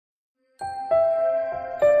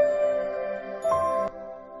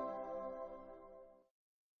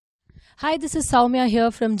Hi, this is Soumya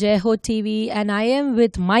here from Jaiho TV and I am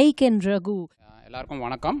with Mike and Raghu. எல்லாருக்கும்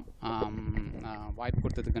வணக்கம். வாய்ப்பு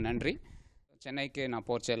கொடுத்ததுக்கு நன்றி. சென்னைக்கு நான்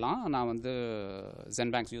போச்செல்லாம் நான் வந்து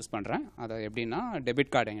Zenbanx யூஸ் பண்ணுறேன். அது எப்படின்னா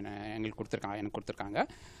டெபிட் கார்டு எனக்கு கொடுத்துருக்காங்க.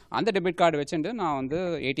 அந்த டெபிட் கார்டு வச்சுட்டு நான் வந்து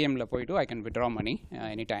ஏடிஎம்மில் போய்ட்டு I can withdraw money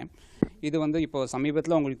any time. இது வந்து இப்போது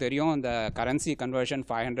சமீபத்தில் உங்களுக்கு தெரியும் இந்த currency conversion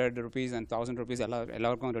 500 rupees and 1000 rupees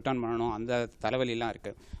எல்லாருக்கும் ரிட்டர்ன் பண்ணணும், அந்த தலைவலிலாம்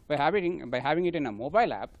இருக்குது. By having it in a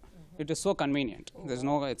mobile app, it is so convenient.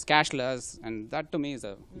 It's cashless, and that to me is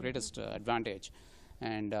the greatest advantage.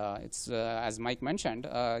 And it's as Mike mentioned,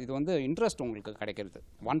 இது வந்து interest உங்களுக்கு கிடைக்கிறது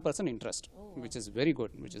 1% interest, which is very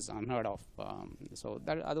good, which is unheard of. So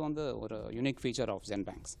அது வந்து ஒரு unique feature of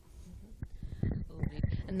Zenbanx.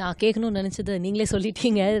 நான் கேட்கணும்னு நினச்சது நீங்களே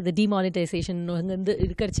சொல்லிட்டீங்க. இந்த டிமானிட்டைசேஷன் வந்து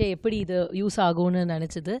இருக்கிறச்சே எப்படி இது யூஸ் ஆகும்னு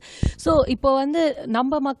நினச்சது. ஸோ இப்போ வந்து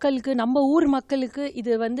நம்ம மக்களுக்கு, நம்ம ஊர் மக்களுக்கு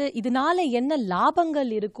இது வந்து இதனால என்ன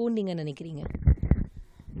லாபங்கள் இருக்கும்னு நீங்கள் நினைக்கிறீங்க?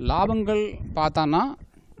 லாபங்கள் பார்த்தான்னா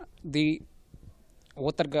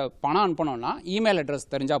ஒருத்தருக்கு பணம் அனுப்பணும்னா இமெயில்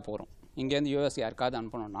அட்ரஸ் தெரிஞ்சால் போகிறோம். இங்கேருந்து யூஎஸ் யாருக்காவது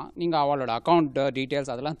அனுப்பணும்னா நீங்கள் அவளோட அக்கௌண்ட்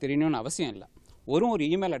டீட்டெயில்ஸ் அதெல்லாம் தெரியணும்னு அவசியம் இல்லை. ஒரு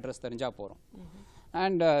இமெயில் அட்ரஸ் தெரிஞ்சால் போகிறோம்.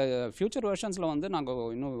 அண்ட் ஃப்யூச்சர் வெர்ஷன்ஸில் வந்து நாங்கள்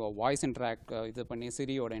இன்னும் வாய்ஸ் இன்ட்ராக்ட் இது பண்ணி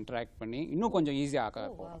சிரியோட இன்ட்ராக்ட் பண்ணி இன்னும் கொஞ்சம் ஈஸியாக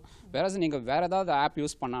போகிறோம். நீங்கள் வேறு ஏதாவது ஆப்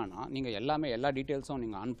யூஸ் பண்ணான்னா நீங்கள் எல்லா டீட்டெயில்ஸும்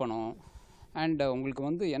நீங்கள் அனுப்பணும். அண்ட் உங்களுக்கு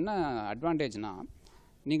வந்து என்ன அட்வான்டேஜ்னால்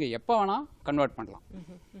நீங்கள் எப்போ வேணால் கன்வெர்ட் பண்ணலாம்.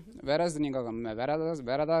 நீங்கள்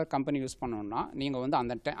வேறு ஏதாவது கம்பெனி யூஸ் பண்ணணுன்னா நீங்கள் வந்து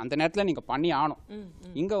அந்த நேரத்தில் நீங்கள் பண்ணி ஆகணும்.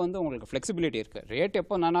 இங்கே வந்து உங்களுக்கு ஃப்ளெக்சிபிலிட்டி இருக்குது. ரேட்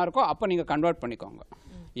எப்போ நல்லா இருக்கோ அப்போ நீங்கள் கன்வெர்ட் பண்ணிக்கோங்க.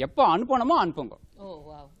 எப்போ அனுப்பணுமோ அனுப்புங்க.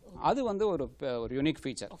 அது வந்து ஒரு unique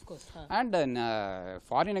feature. And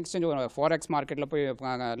foreign exchange ஒரு ஃபாரெக்ஸ் மார்க்கெட்டில் போய்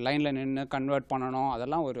லைனில் நின்று கன்வெர்ட் பண்ணணும்,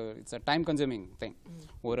 அதெல்லாம் it's a time consuming thing.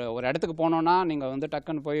 ஒரு இடத்துக்கு போனோன்னா நீங்கள் வந்து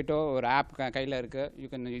டக்குன்னு போயிட்டோ ஒரு ஆப் கையில் இருக்குது, you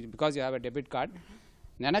can because you have a debit card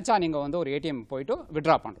நினச்சா நீங்கள் வந்து ஒரு ஏடிஎம் போயிட்டு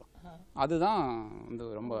வித்ட்ரா பண்ணலாம். அதுதான் வந்து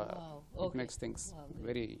ரொம்ப maths things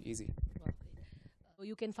very easy.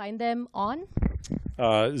 You can find them on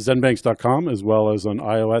Zenbanx.com as well as on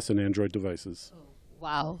iOS and Android devices.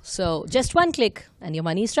 Wow. So just one click and your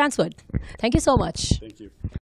money is transferred. Thank you so much. Thank you.